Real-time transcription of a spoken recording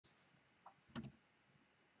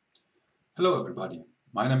Hello everybody,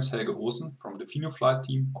 my name is Helge Aasen from the Phenoflight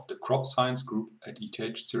team of the Crop Science Group at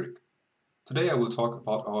ETH Zurich. Today I will talk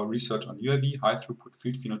about our research on UAV high-throughput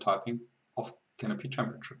field phenotyping of canopy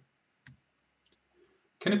temperature.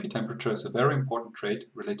 Canopy temperature is a very important trait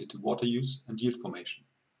related to water use and yield formation.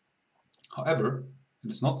 However, it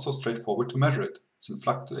is not so straightforward to measure it, since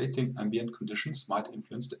fluctuating ambient conditions might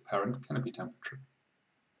influence the apparent canopy temperature.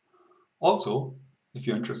 Also, if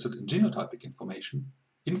you're interested in genotypic information,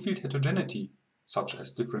 in-field heterogeneity, such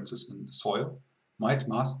as differences in the soil, might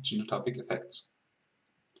mask genotypic effects.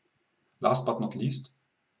 Last but not least,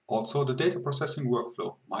 also the data processing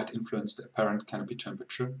workflow might influence the apparent canopy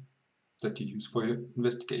temperature that you use for your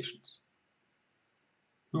investigations.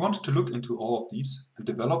 We wanted to look into all of these and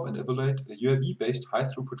develop and evaluate a UAV-based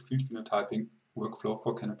high-throughput field phenotyping workflow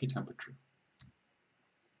for canopy temperature.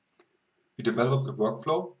 We developed a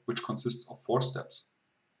workflow which consists of 4 steps.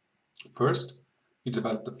 First, we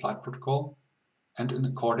developed the flight protocol and an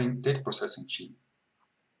according data processing scheme.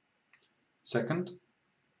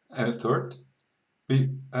 Third,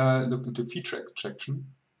 we looked into feature extraction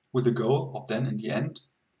with the goal of then in the end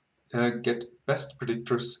get best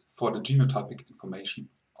predictors for the genotypic information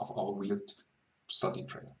of our wheeled study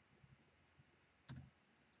trail.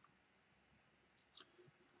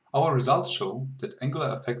 Our results show that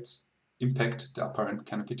angular effects impact the apparent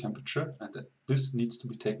canopy temperature and that this needs to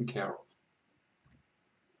be taken care of.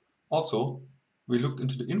 Also, we looked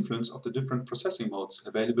into the influence of the different processing modes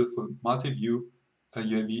available for multi-view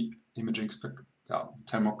UAV imaging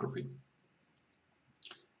thermography.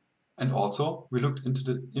 And also, we looked into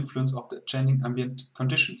the influence of the changing ambient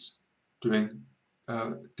conditions during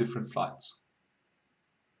different flights.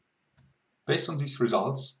 Based on these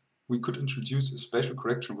results, we could introduce a spatial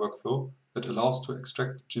correction workflow that allows to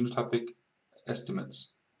extract genotypic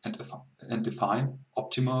estimates and define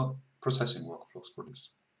optimal processing workflows for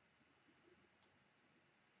this.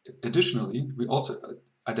 Additionally, we also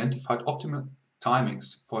identified optimal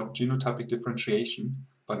timings for genotypic differentiation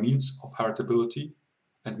by means of heritability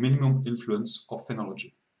and minimum influence of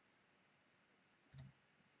phenology.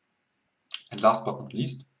 And last but not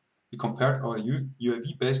least, we compared our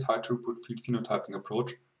UAV-based high-throughput field phenotyping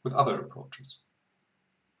approach with other approaches.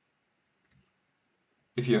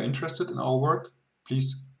 If you are interested in our work,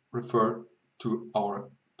 please refer to our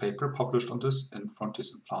paper published on this in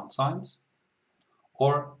Frontiers in Plant Science,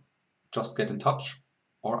 or just get in touch,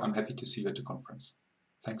 or I'm happy to see you at the conference.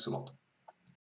 Thanks a lot.